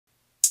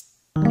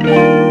Hello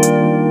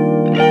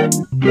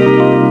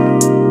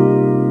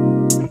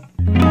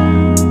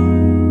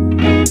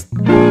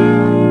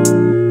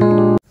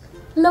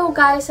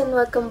guys and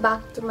welcome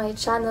back to my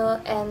channel,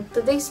 and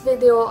today's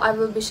video I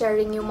will be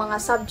sharing yung mga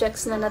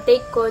subjects na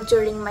na-take ko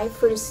during my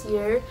first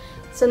year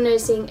sa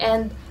nursing,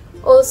 and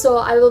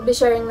also I will be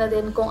sharing na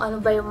din kung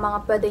ano ba yung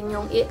mga pwede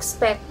nyong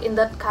i-expect in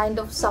that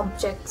kind of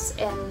subjects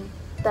and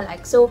the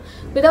like. So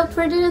without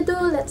further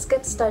ado, let's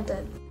get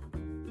started.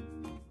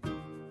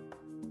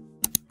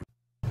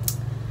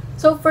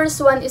 So first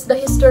one is the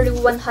History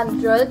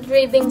 100,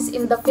 Readings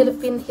in the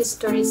Philippine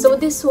History. So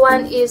this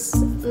one is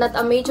not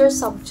a major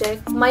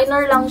subject.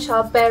 Minor lang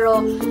siya, pero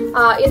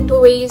it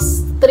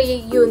weighs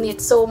 3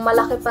 units. So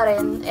malaki pa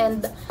rin.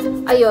 And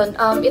ayun,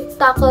 it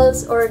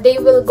tackles, or they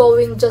will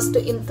going just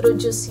to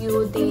introduce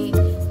you the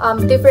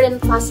different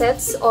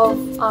facets of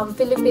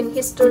Philippine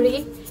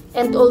history.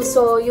 And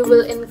also you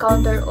will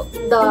encounter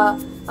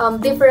the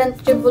different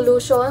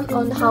revolution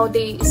on how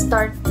they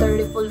start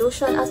the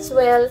revolution as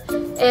well,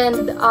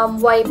 and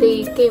why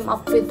they came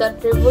up with that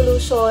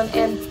revolution,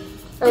 and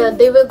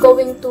they will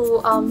going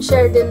to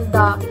share din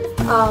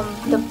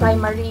the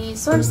primary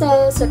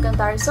sources,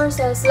 secondary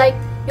sources, like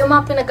yung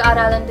mga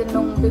pinag-aaralan din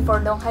nung before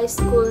nung high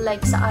school,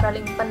 like sa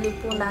Araling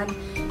Panlipunan.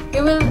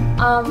 You will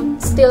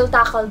still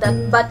tackle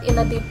that, but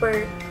in a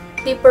deeper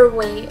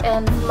way,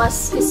 and mas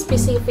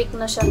specific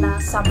na siya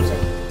na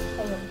subject.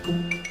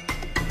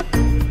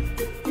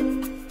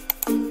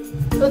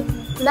 So,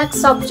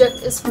 next subject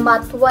is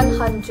Math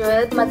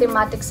 100,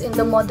 Mathematics in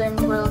the Modern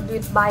World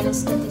with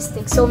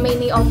Biostatistics. So,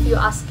 many of you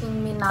asking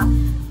me na,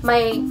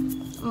 may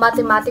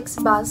mathematics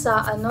ba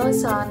sa,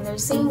 sa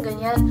nursing,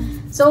 ganyan?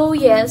 So,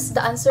 yes, the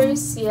answer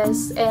is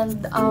yes.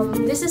 And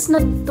this is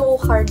not too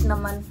hard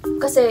naman.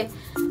 Kasi,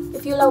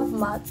 if you love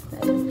math.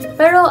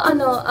 Pero,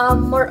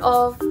 more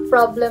of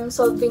problem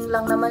solving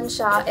lang naman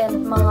siya,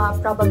 and mga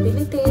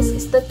probabilities,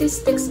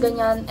 statistics,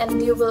 ganyan,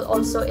 and you will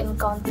also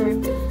encounter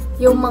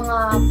yung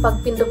mga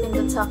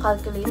pagpindot-pindot sa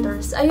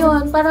calculators.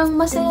 Ayun, parang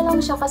masaya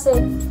lang siya kasi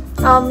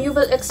you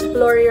will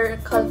explore your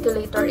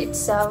calculator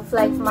itself,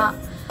 like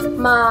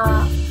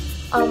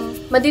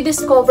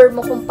madidiscover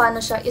mo kung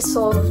paano siya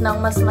isolve ng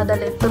mas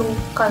madali through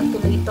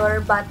calculator.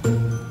 But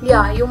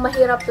yeah, yung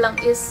mahirap lang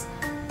is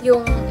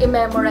yung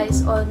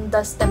i-memorize on the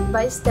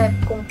step-by-step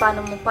kung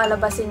paano mo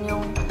palabasin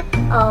yung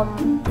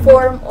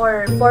form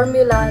or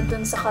formula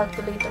dun sa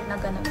calculator na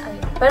ganun.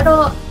 Ayun.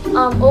 Pero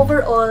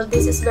overall,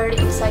 this is very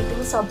exciting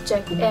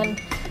subject, and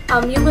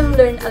you will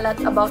learn a lot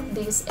about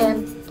this,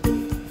 and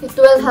it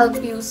will help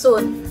you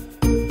soon.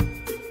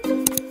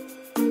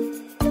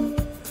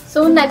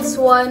 So next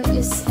one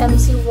is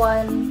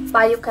MC1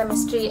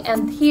 Biochemistry,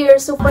 and here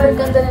super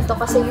ganda nito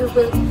kasi you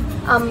will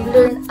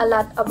learn a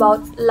lot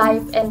about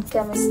life and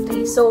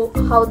chemistry. So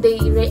how they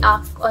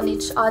react on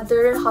each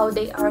other, how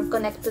they are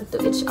connected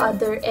to each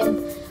other, and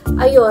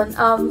ayun,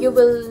 you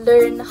will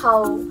learn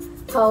how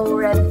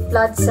red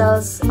blood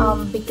cells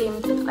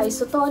became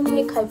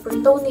isotonic,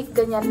 hypertonic,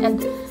 ganyan, and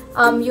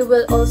you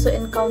will also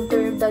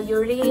encounter the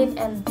urine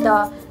and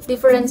the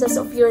differences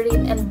of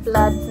urine and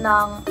blood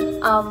ng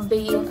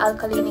being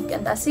alkalinic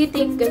and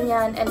acidic,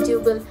 ganyan, and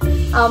you will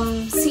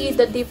see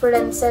the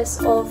differences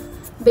of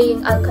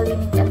being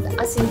alkalinic and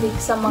acidic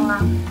sa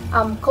mga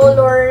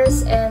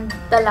colors and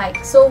the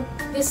like. So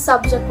this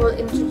subject will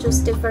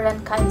introduce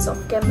different kinds of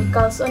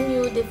chemicals on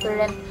you,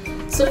 different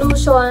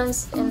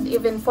solutions, and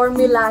even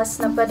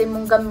formulas na pwede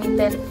mong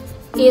gamitin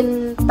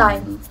in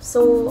time.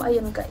 So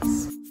ayun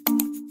guys.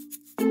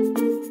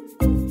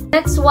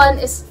 Next one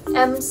is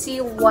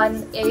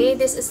MC1A.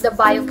 This is the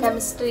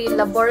Biochemistry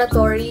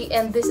Laboratory,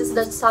 and this is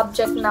the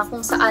subject na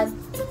kung saan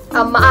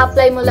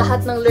ma-apply mo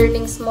lahat ng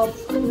learnings mo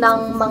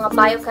ng mga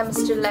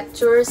biochemistry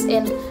lectures,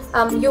 and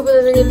you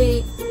will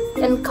really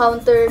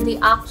encounter the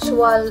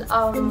actual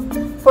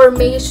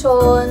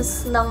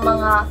formations ng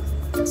mga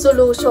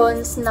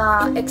solutions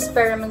na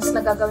experiments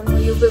na gagawin mo.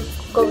 You will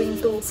going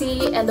to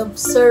see and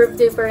observe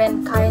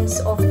different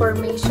kinds of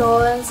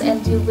formations,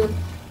 and you will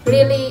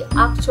really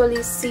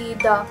actually see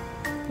the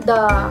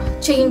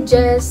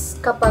changes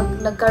kapag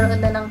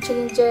nagkaroon na ng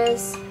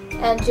changes,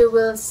 and you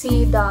will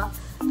see the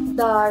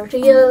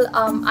real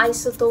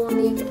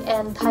isotonic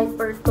and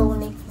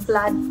hypertonic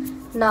blood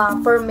na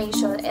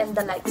formation and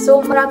the like.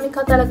 So marami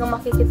ka talagang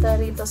makikita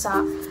rito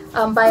sa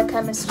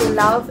biochemistry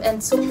lab,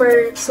 and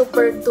super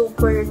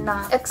duper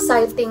na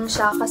exciting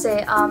siya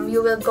kasi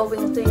you will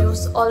going to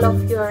use all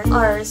of your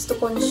hours to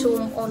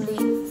consume only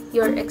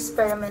your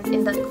experiment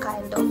in that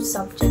kind of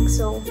subject.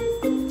 So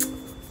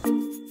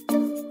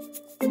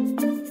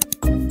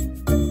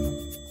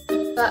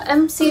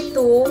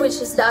MC2,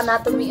 which is the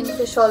Anatomy and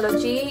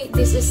Physiology,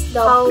 this is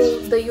how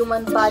the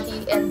human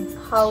body and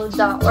how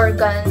the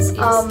organs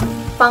is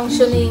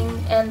functioning,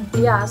 and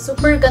yeah,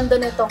 super ganda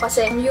nito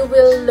kasi you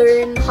will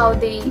learn how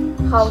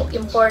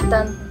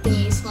important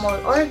the small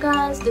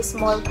organs, the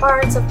small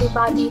parts of the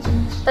body.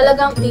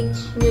 Talagang dig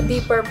nyo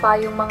deeper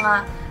pa yung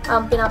mga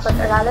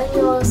pinapag-aralan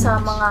nyo sa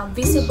mga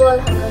visible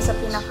hanggang sa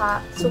pinaka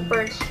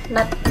super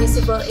not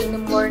visible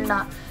anymore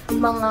na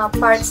mga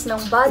parts ng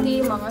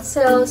body, mga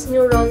cells,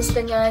 neurons,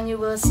 ganyan. You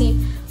will see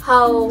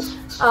how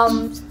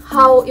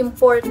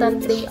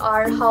important they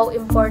are, how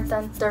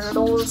important their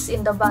roles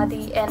in the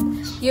body,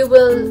 and you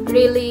will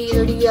really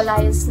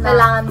realize na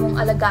kailangan mong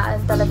alagaan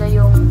talaga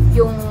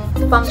yung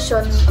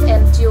function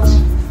and yung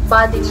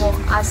body mo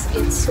as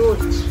its whole.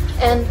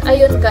 And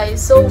ayun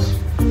guys, so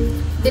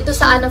dito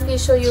sa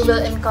anaphysio, you will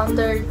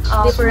encounter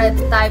different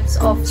types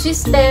of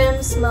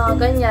systems,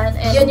 mga ganyan.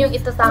 And yun yung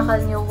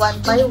itatakal nyo one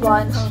by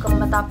one hanggang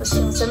matapos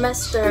yung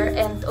semester.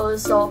 And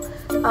also,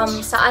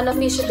 sa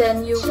anaphysio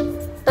din, you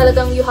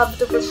have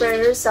to prepare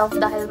yourself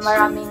dahil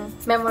maraming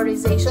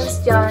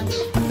memorizations dyan.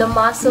 The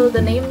muscle,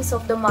 the names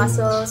of the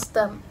muscles,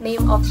 the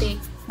name of the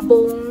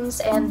bones,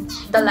 and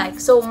the like.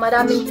 So,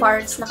 maraming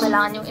parts na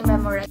kailangan yung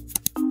i-memorize.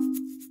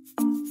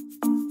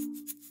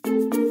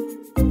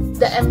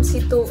 The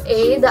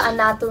MC2A, the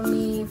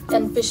Anatomy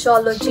and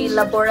Physiology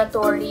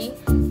Laboratory.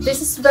 This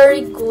is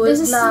very good.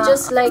 This is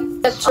just like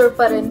lecture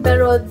pa rin.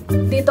 Pero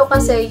dito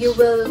kasi, you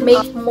will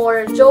make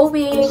more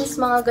drawings,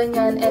 mga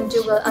ganyan, and you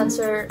will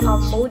answer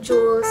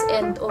modules.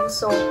 And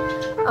also,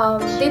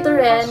 dito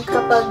rin,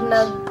 kapag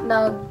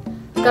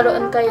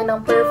nagkaroon kayo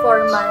ng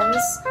performance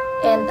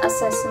and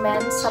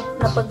assessment sa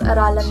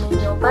napag-aralan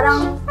ninyo,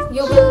 parang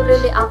you will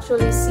really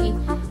actually see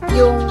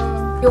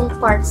yung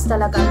parts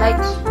talaga. Like,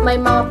 may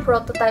mga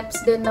prototypes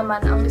din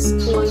naman ang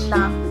school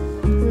na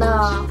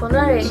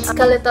kunwari,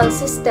 skeletal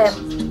system.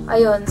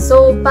 Ayun.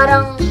 So,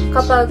 parang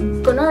kapag,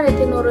 kunwari,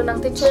 tinuro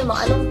ng teacher mo,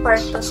 anong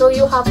part to? So,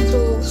 you have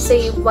to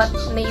say what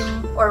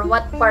name or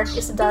what part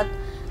is that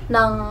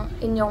ng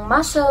inyong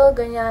muscle,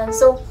 ganyan.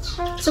 So,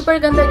 super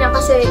ganda niya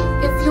kasi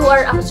if you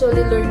are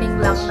actually learning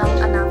lang ng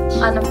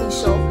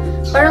anaphysio,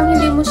 parang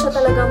hindi mo siya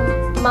talagang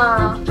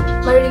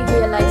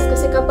ma-realize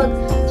kasi kapag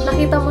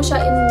nakita mo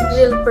siya in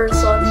real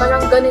person,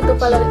 parang ganito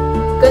pala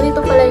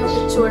yung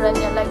itsura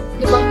niya. Like,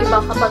 ibang-iba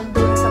kapag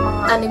dun sa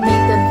mga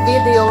animated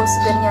videos,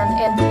 ganyan.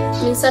 And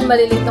minsan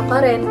malilito ka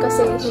rin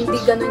kasi hindi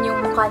ganun yung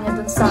mukha niya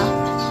dun sa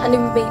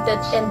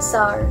animated and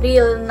sa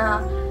real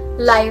na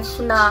life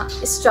na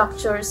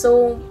structure.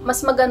 So,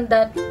 mas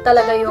maganda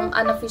talaga yung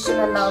anaphysio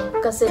na lab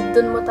kasi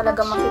dun mo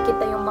talaga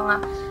makikita yung mga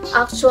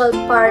actual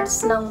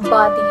parts ng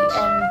body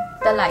and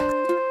the like.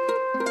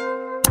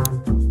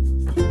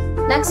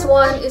 Next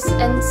one is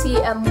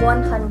NCM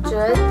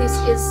 100. This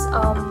is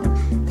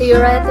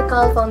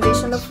Theoretical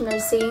Foundation of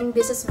Nursing.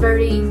 This is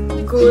very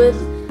good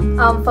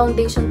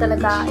foundation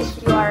talaga if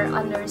you are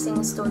a nursing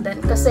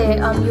student. Kasi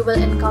you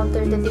will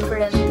encounter the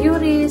different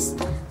theories,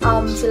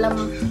 sila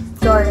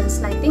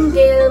Florence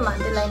Nightingale,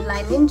 Madeline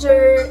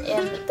Leininger,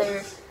 and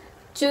their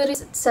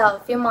theories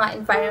itself, yung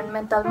mga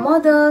environmental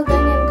model,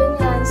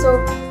 ganyan. So,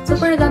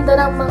 super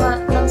ganda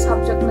ng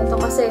subject na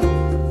to kasi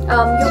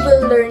you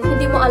will learn,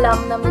 hindi mo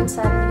alam na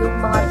minsan yung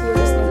mga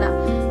theories nila,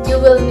 you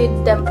will need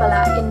them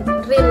pala in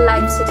real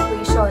life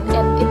situation,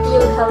 and it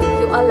will help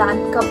you a lot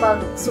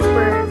kapag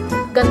super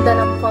ganda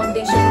ng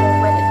foundation mo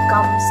when it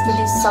comes to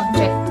this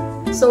subject.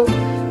 So,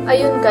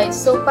 ayun guys,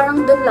 so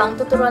parang dun lang,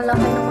 tuturuan lang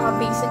kayo ng mga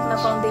basic na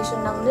foundation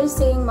ng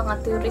nursing, mga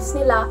theories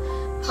nila,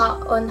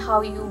 on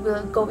how you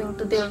will going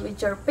to deal with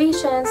your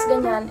patients,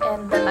 ganyan,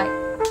 and the like.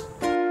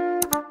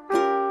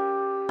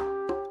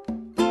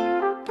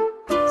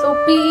 So,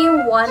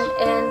 PE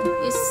 1 and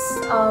is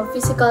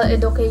Physical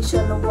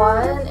Education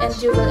 1, and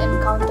you will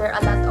encounter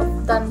a lot of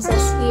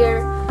dances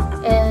here,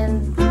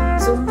 and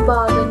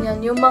Zumba, ganyan.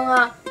 Yung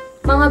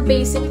mga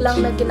basic lang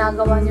na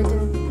ginagawa nyo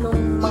din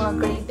nung mga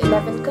grade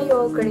 11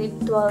 kayo, grade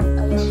 12,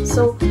 ayan.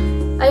 So,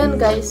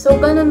 ayun guys, so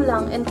ganun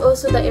lang. And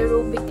also the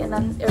aerobic and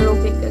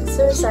anaerobic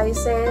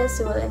exercises,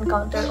 you will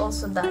encounter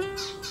also that.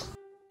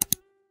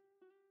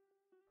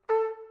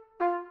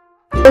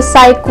 The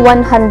Psych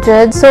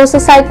 100. So, sa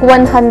Psych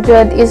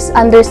 100 is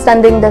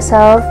understanding the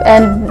self,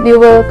 and you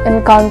will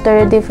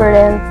encounter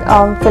different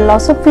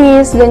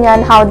philosophies,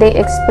 ganyan, how they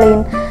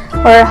explain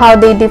or how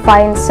they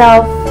define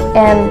self,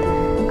 and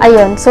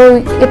ayun. So,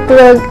 it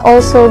will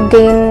also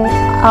gain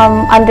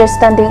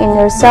understanding in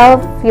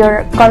yourself,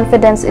 your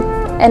confidence,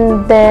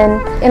 and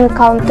then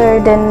encounter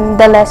then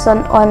the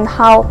lesson on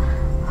how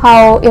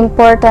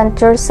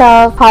important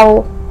yourself,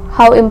 how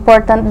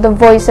important the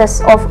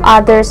voices of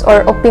others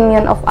or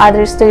opinion of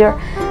others to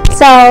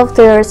yourself,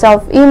 to your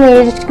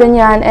self-image,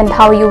 ganyan, and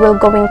how you will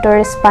going to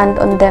respond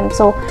on them.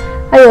 So,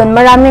 ayun,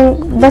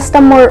 basta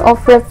more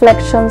of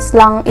reflections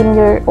lang in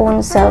your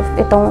own self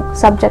itong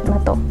subject na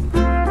to.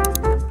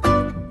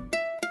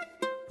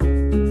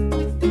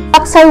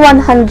 Paksay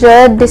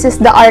 100, this is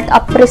the art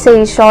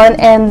appreciation,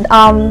 and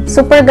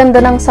super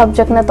ganda ng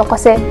subject na to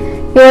kasi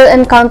you will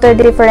encounter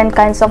different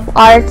kinds of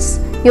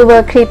arts. You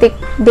will critique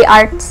the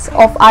arts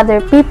of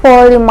other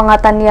people, yung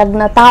mga tanyag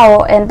na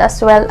tao, and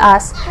as well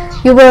as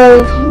you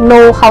will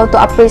know how to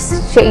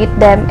appreciate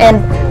them.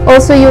 And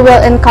also you will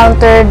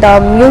encounter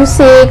the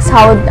musics,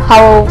 how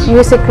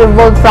music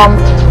revolved from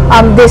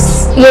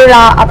this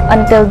era up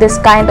until this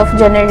kind of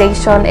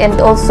generation,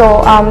 and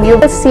also you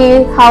will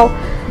see how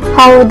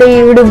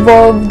they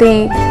revolve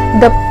the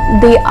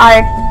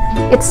art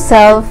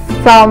itself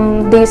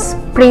from this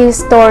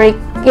prehistoric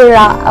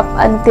era up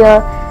until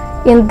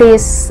in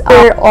this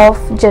year of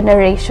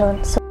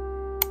generations.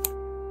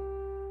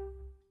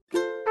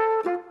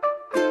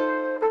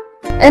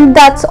 And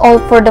that's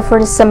all for the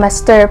first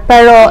semester.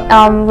 Pero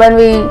when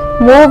we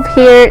move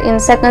here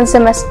in second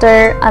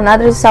semester,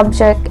 another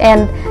subject,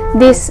 and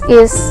this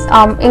is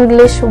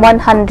English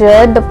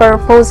 100, the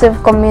purposive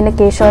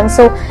communication.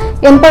 So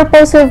in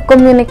purposive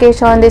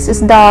communication, this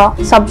is the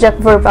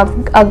subject-verb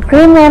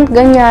agreement,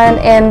 ganyan,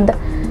 and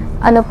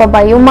ano pa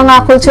ba, yung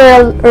mga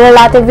cultural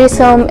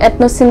relativism,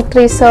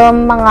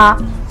 ethnocentrism, mga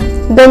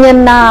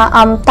ganyan na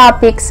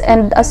topics,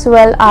 and as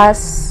well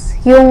as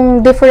yung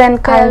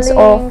different kinds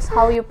of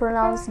how you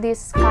pronounce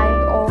this kind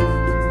of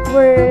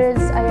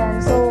words.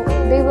 Ayan, so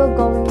they will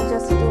going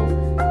just to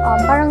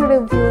parang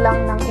review lang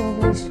ng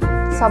English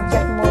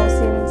subject mo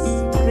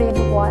since grade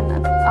 1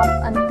 up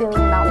until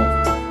now.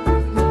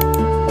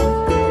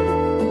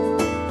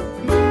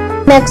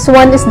 Next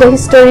one is the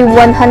history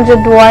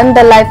 101,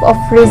 the life of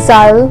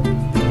Rizal,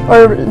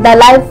 or the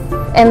life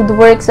and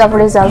works of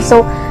Rizal.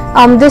 So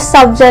this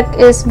subject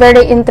is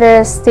very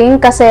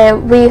interesting kasi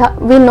we have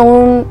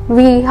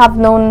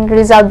known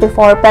Rizal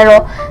before,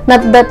 pero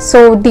not that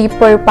so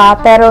deeper pa.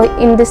 Pero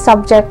in this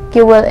subject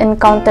you will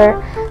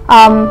encounter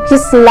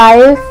his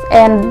life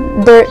and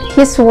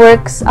his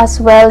works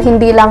as well.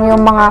 Hindi lang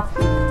yung mga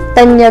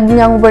tanyag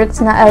niyang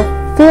works na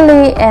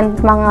Philly and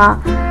mga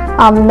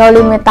No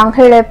Limitang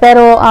Hire,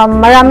 pero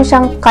marami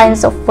siyang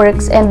kinds of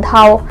works and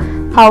how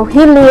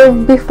he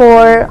lived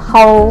before,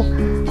 how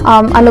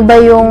ano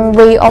ba yung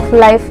way of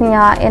life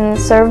niya and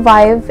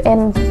survive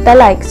and the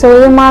like.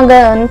 So yung mga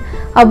ganon,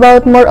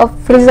 about more of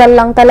Rizal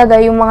lang talaga,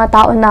 yung mga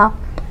tao na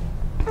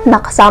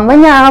nakasama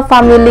niya,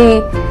 family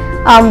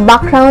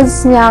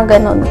backgrounds niya,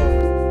 ganon.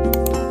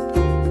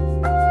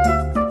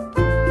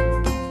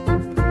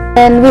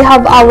 And we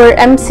have our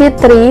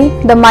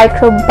MC3, the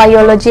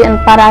Microbiology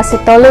and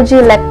Parasitology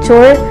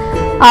lecture.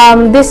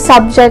 This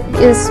subject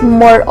is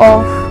more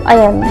of,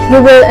 ayan,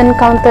 you will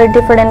encounter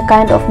different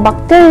kind of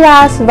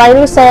bacteria,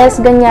 viruses,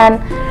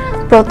 ganyan,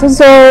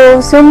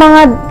 protozoes, yung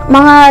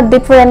mga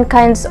different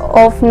kinds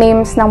of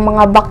names ng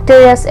mga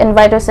bacteria and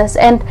viruses.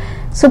 And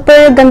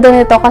super ganda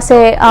nito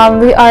kasi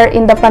we are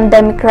in the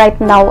pandemic right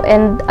now,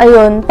 and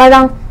ayun,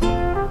 parang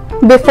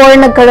before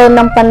nagkaroon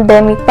ng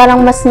pandemic,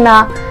 parang mas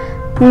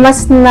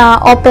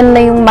na open na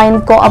yung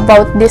mind ko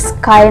about this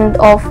kind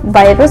of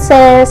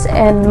viruses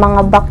and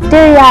mga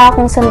bacteria,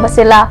 kung saan ba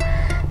sila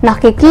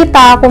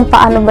nakikita, kung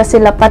paano ba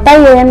sila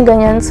patayin,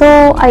 ganyan. So,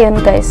 ayun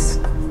guys.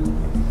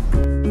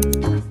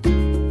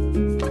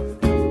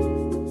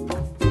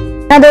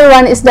 Another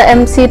one is the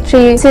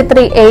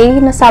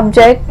MC3A na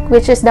subject,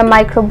 which is the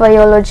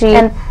Microbiology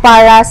and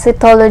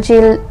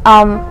Parasitology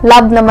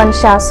lab naman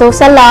siya. So,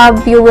 sa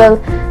lab, you will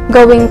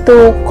going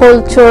to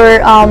culture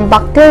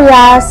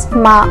bacteria,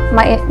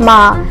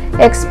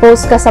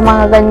 ma-expose ka sa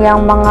mga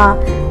ganyang mga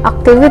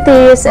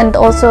activities, and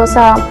also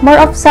sa more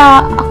of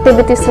sa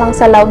activities lang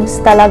sa labs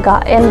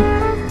talaga. And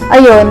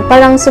ayun,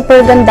 parang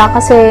super ganda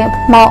kasi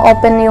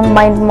ma-open yung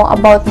mind mo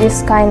about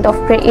this kind of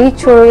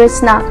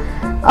creatures na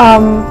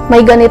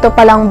may ganito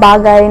palang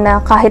bagay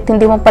na kahit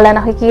hindi mo pala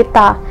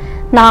nakikita,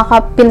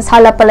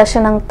 nakakapinsala pala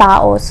siya ng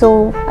tao.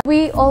 So,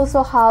 we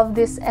also have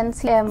this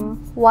NCM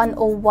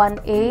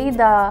 101A,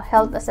 the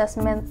Health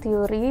Assessment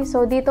Theory.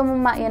 So, dito mo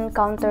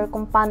ma-encounter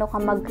kung paano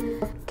ka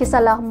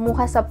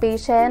magkisalamuha sa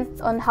patient,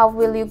 on how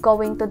will you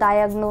going to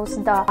diagnose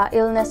the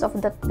illness of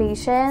that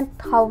patient,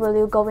 how will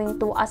you going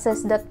to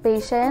assess that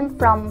patient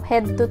from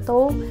head to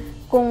toe,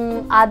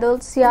 kung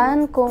adults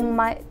yan, kung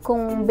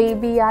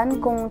baby yan,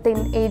 kung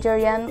teenager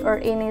yan, or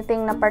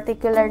anything na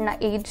particular na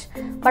age.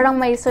 Parang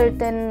may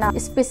certain na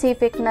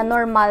specific na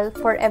normal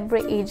for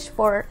every age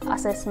for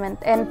assessment.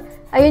 And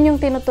ayun yung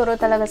tinuturo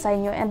talaga sa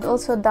inyo. And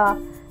also the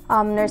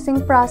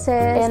nursing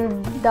process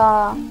and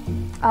the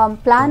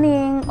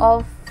planning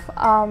of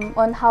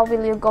on how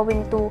will you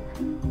going to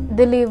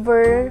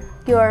deliver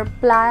your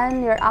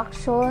plan, your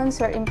actions,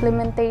 your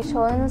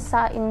implementation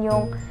sa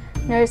inyong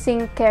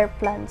nursing care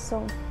plan.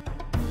 So,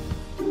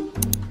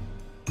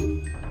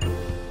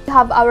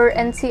 have our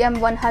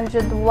NCM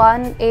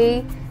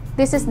 101A.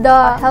 This is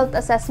the health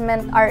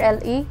assessment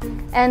RLE,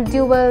 and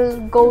you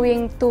will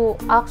going to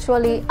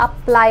actually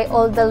apply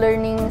all the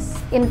learnings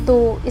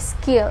into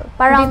skill.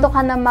 Parang dito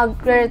ka na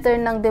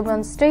mag-return ng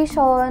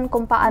demonstration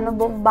kung paano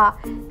ba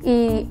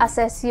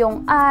i-assess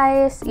yung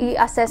eyes,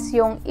 i-assess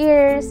yung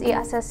ears,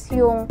 i-assess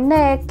yung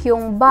neck,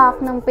 yung back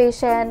ng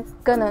patient,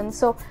 ganun.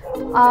 So,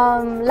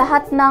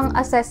 lahat ng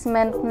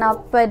assessment na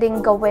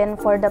pwedeng gawin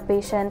for the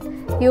patient,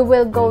 you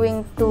will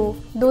going to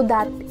do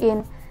that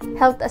in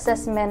health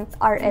assessment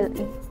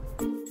RLE.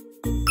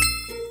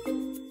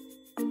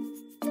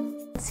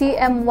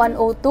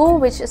 CM102,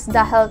 which is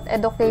the health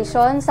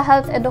education. Sa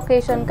health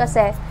education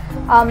kasi,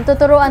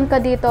 tuturuan ka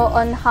dito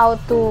on how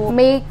to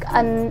make a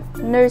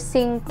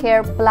nursing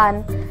care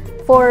plan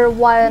for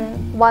one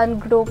one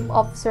group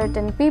of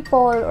certain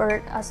people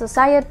or a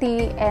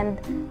society, and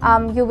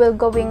you will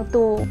going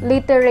to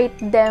literate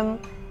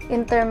them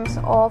in terms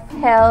of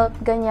health,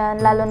 ganyan,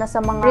 lalo na sa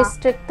mga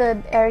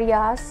restricted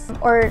areas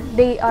or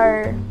they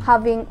are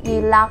having a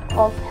lack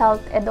of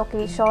health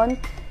education.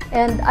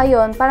 And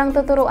ayun, parang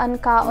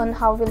tuturuan ka on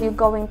how will you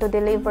going to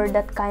deliver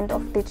that kind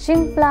of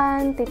teaching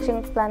plan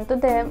to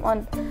them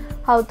on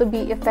how to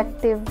be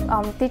effective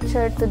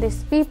teacher to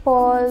these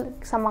people,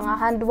 sa mga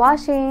hand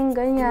washing,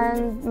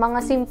 ganyan,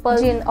 mga simple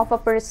hygiene of a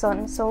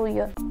person. So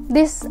yun.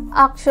 This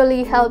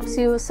actually helps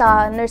you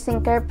sa nursing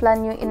care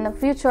plan nyo in the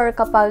future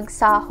kapag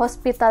sa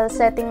hospital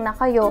setting na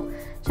kayo.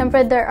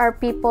 Syempre, there are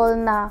people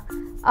na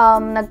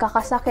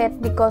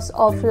nagkakasakit because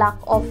of lack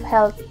of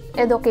health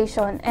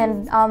education,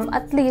 and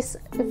at least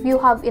if you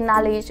have a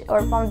knowledge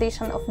or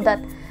foundation of that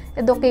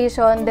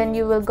education, then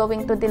you will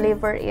going to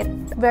deliver it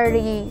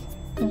very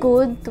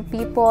good to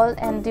people,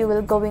 and you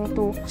will going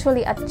to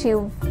actually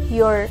achieve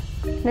your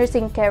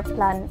nursing care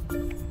plan.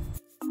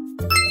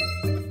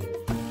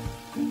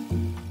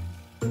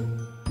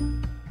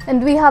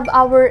 And we have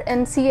our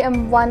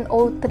NCM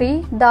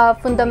 103, the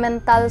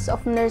Fundamentals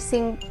of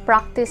Nursing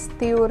Practice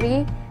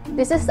Theory.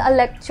 This is a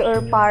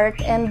lecture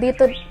part, and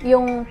dito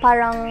yung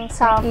parang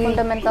sa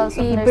Fundamentals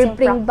of Nursing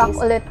Practice, back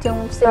ulit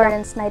yung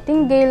Florence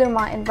Nightingale, yung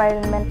mga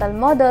environmental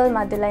model,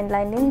 Madeline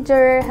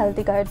Leininger,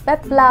 Hildegard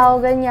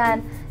Peplau,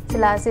 ganyan,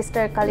 sila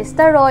Sister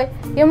Calista Roy.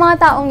 Yung mga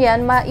taong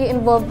yan,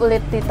 ma-i-involve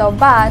ulit dito,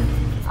 but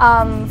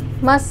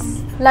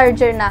mas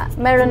larger na.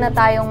 Meron na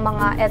tayong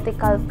mga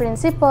ethical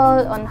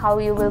principle on how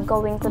you will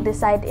going to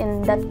decide in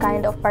that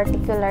kind of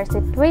particular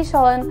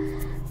situation.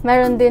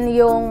 Meron din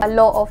yung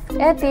law of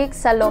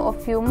ethics, sa law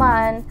of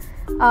human,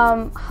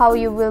 how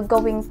you will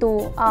going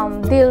to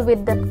deal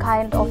with that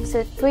kind of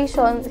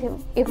situation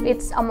if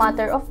it's a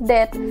matter of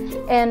death.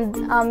 And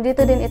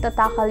dito din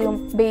itatakal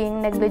yung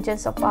being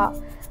negligence of a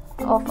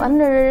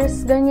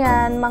nurse,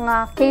 ganyan,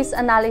 mga case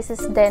analysis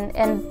din.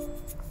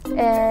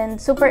 And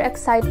super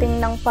exciting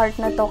ng part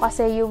na to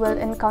kasi you will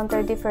encounter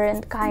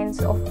different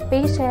kinds of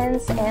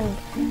patients, and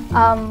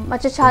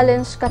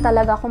matcha-challenge ka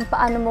talaga kung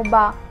paano mo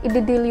ba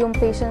i-deal yung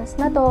patients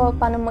na to,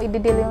 paano mo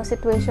i-deal yung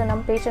situation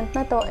ng patient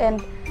na to, and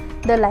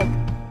the like.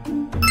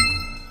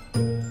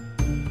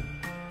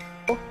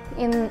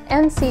 In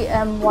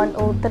NCM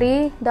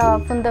 103, the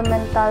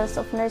Fundamentals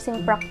of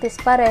Nursing Practice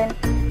pa rin,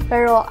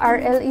 pero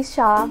RLE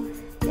siya.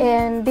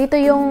 And dito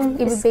yung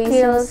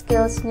i-base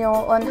skills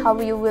nyo on how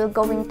you will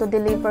going to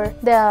deliver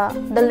the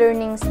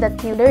learnings that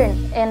you learn.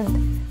 And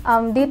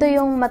dito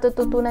yung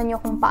matututunan nyo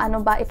kung paano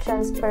ba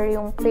i-transfer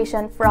yung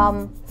patient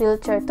from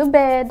wheelchair to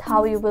bed,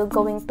 how you will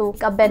going to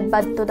a bed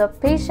to the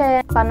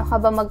patient, paano ka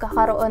ba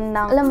magkakaroon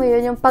ng, alam mo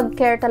yun, yung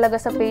pag-care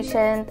talaga sa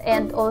patient,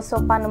 and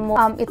also paano mo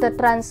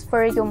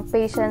ita-transfer yung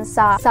patient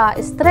sa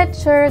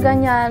stretcher,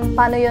 ganyan,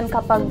 paano yun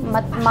kapag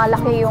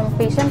malaki yung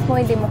patient mo,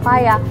 hindi mo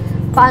kaya,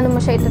 paano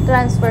mo siya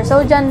ito-transfer.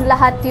 So, dyan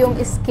lahat yung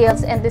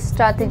skills and the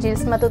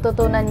strategies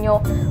matututunan nyo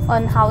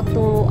on how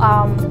to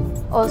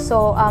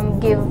also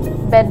give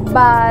bed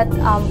bath,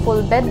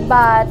 full bed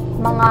bath,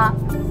 mga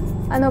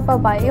ano pa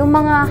ba, yung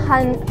mga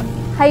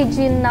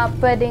hygiene na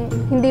pwedeng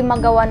hindi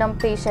magawa ng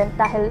patient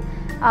dahil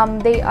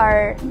they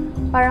are,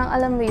 parang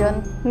alam mo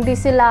yun, hindi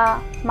sila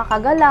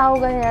makagalaw,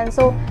 ganyan.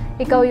 So,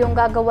 ikaw yung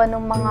gagawa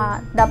ng mga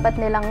dapat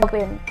nilang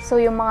gawin.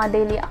 So, yung mga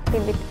daily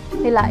activity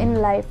nila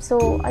in life.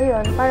 So,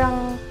 ayun,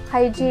 parang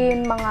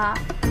hygiene, mga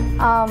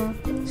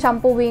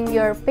shampooing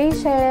your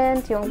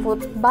patient, yung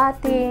foot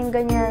bathing,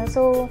 ganyan.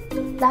 So,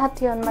 lahat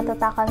yun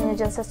matatakal nyo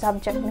dyan sa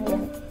subject na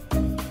yan.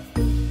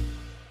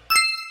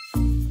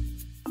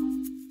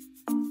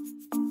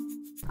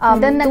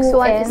 The next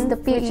one is the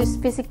PE, which is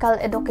Physical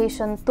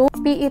Education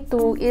 2.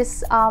 PE2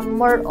 is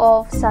more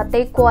of sa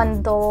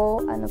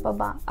Taekwondo, ano pa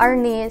ba,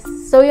 Arnis.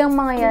 So, yung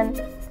mga yan,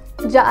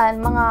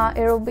 dyan, mga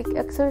aerobic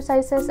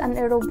exercises,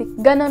 anaerobic,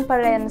 ganun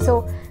pa rin.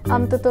 So,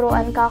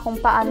 tuturuan ka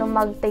kung paano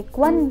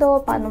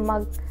mag-taekwondo, paano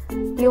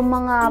yung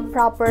mga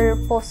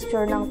proper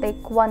posture ng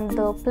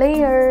taekwondo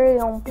player,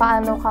 yung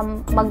paano ka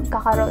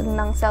magkakaroon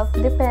ng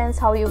self-defense,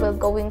 how you will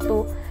going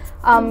to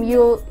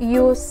you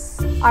use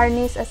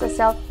arnis as a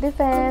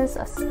self-defense,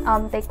 as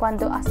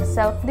taekwondo as a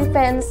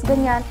self-defense,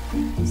 ganyan.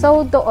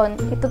 So, doon,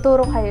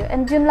 ituturo kayo.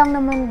 And yun lang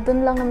naman,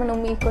 dun lang naman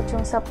umiikot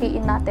yung sa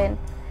PE natin.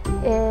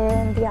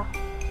 And, yeah.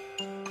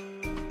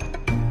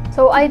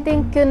 So, I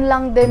think yun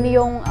lang din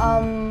yung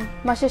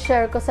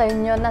masishare ko sa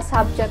inyo na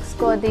subjects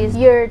ko this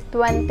year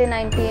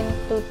 2019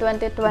 to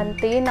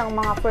 2020 ng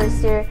mga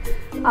first year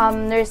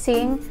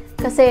nursing.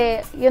 Kasi,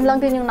 yun lang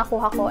din yung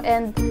nakuha ko.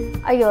 And,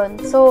 ayun.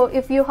 So,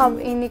 if you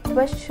have any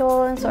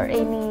questions or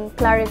any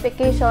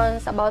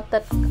clarifications about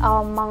that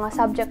mga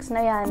subjects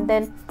na yan,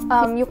 then,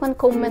 you can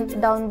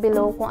comment down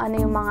below kung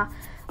ano yung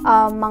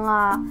mga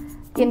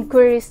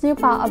inquiries nyo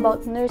pa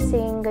about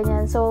nursing,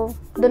 ganyan. So,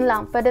 dun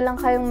lang. Pwede lang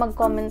kayong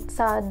mag-comment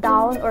sa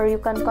down, or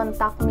you can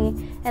contact me.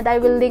 And I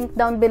will link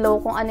down below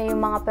kung ano yung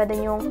mga pwede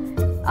nyong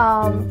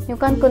you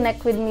can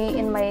connect with me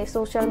in my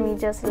social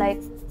medias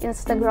like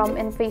Instagram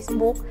and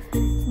Facebook.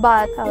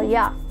 But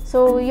yeah,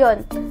 so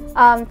yun.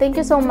 Thank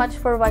you so much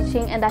for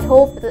watching, and I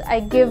hope that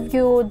I give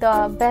you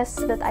the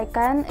best that I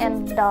can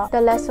and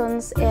the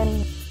lessons.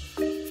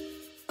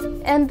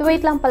 And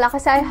wait lang pala,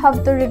 kasi I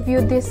have to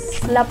review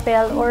this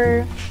lapel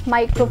or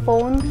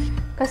microphone.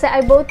 Kasi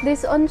I bought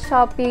this on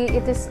Shoppee.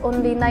 It is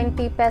only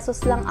 90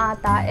 pesos lang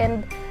ata.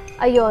 And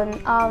ayun,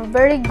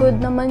 very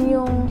good naman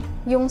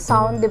yung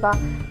sound, 'di ba?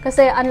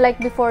 Kasi unlike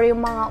before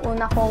yung mga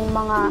una kong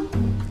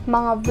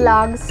mga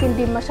vlogs,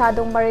 hindi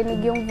masyadong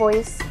marinig yung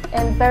voice.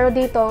 And pero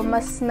dito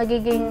mas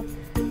nagiging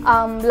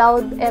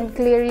loud and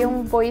clear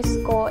yung voice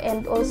ko,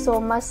 and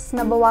also mas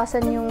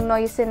nabawasan yung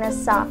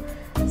noisiness sa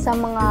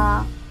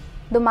mga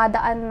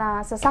dumadaan na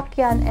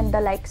sasakyan and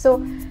the like.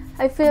 So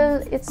I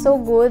feel it's so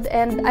good,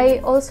 and I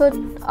also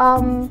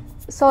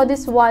saw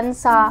this one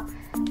sa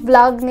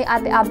vlog ni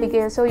Ate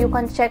Abigail, so you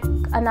can check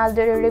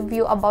another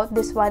review about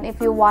this one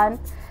if you want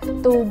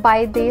to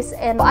buy this.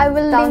 And I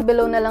will link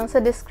below na lang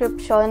sa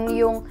description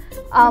yung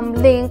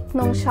link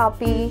ng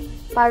Shoppee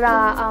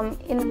para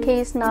in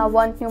case na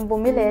want yung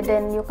bumili,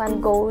 then you can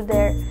go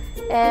there.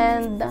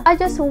 And I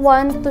just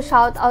want to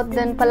shout out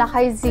din pala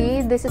kay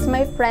Z. This is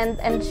my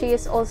friend and she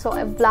is also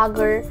a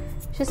vlogger.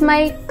 She's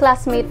my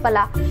classmate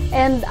pala.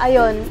 And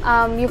ayun,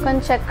 you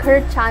can check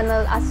her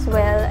channel as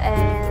well.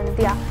 And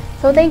yeah.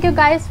 So thank you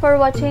guys for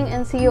watching,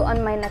 and see you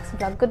on my next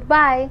vlog.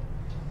 Goodbye!